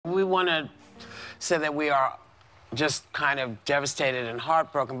want to say that we are just kind of devastated and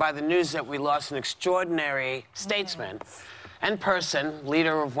heartbroken by the news that we lost an extraordinary statesman and person,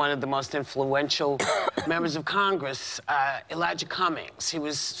 leader of one of the most influential members of Congress, Elijah Cummings. He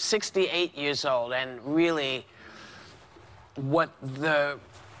was 68 years old, and really what a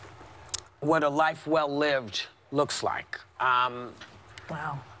life well lived looks like.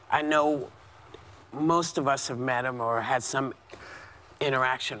 Wow. I know most of us have met him or had some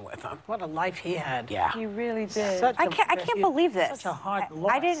interaction with him. What a life he had. Yeah. He really did. I can't believe this. Such a hard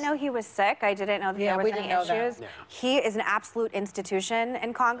loss. I didn't know he was sick. I didn't know that there was we any didn't know issues. that. Yeah. He is an absolute institution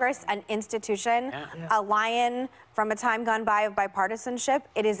in Congress, an institution, a lion from a time gone by of bipartisanship.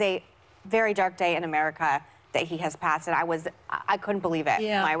 It is a very dark day in America that he has passed, and I couldn't believe it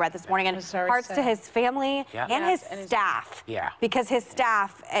when I read this morning. And hearts to his family and his staff. Because his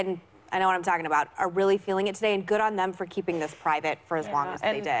staff, and I know what I'm talking about, are really feeling it today, and good on them for keeping this private for as long as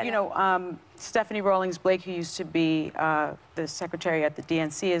they did. You know, Stephanie Rawlings Blake, who used to be the secretary at the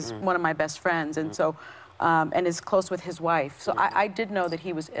DNC, is one of my best friends, and so, and is close with his wife. So I did know that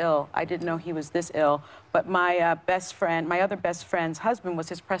he was ill. I didn't know he was this ill, but my best friend, my other best friend's husband was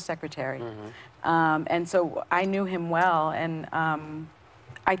his press secretary. And so I knew him well, and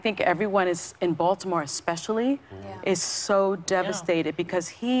I think everyone is in Baltimore especially is so devastated because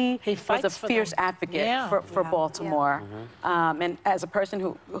he was a fierce advocate for Baltimore. And as a person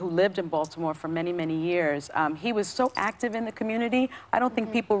who lived in Baltimore for many, many years, he was so active in the community. I don't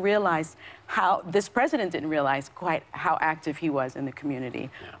think people realized how, this president didn't realize quite how active he was in the community.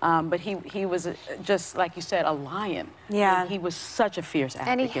 But he was, just like you said, a lion. And he was such a fierce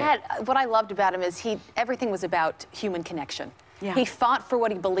advocate. And he had, what I loved about him is everything was about human connection. He fought for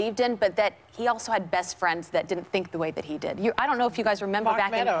what he believed in, but that he also had best friends that didn't think the way that he did. I don't know if you guys remember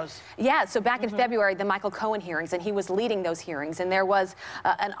Mark Meadows. So back in February, the Michael Cohen hearings, and he was leading those hearings, and there was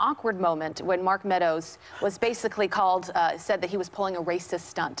an awkward moment when Mark Meadows was basically said that he was pulling a racist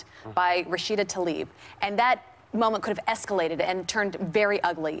stunt by Rashida Tlaib, and that moment could have escalated and turned very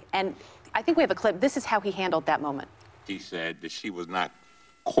ugly. And I think we have a clip. This is how he handled that moment. He said that she was not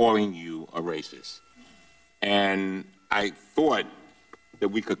calling you a racist, and I thought that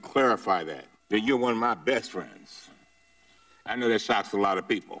we could clarify that you're one of my best friends. I know that shocks a lot of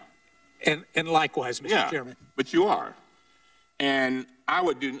people. And likewise, Mr. Chairman. But you are. And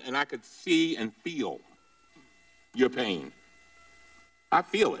I could see and feel your pain. I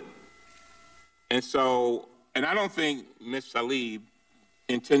feel it. And so, and I don't think Ms. Tlaib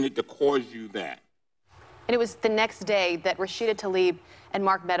intended to cause you that. And it was the next day that Rashida Tlaib and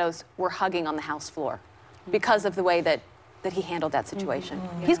Mark Meadows were hugging on the House floor because of the way that he handled that situation.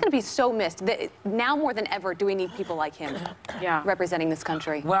 He's going to be so missed. Now more than ever do we need people like him representing this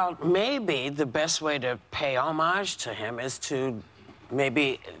country. Well, maybe the best way to pay homage to him is to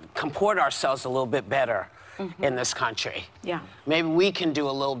maybe comport ourselves a little bit better in this country. Maybe we can do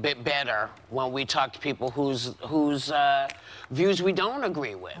a little bit better when we talk to people whose views we don't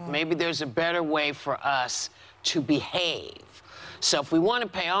agree with. Maybe there's a better way for us to behave. So if we want to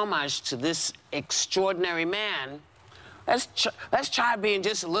pay homage to this extraordinary man, let's try being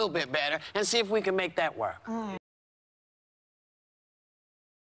just a little bit better and see if we can make that work.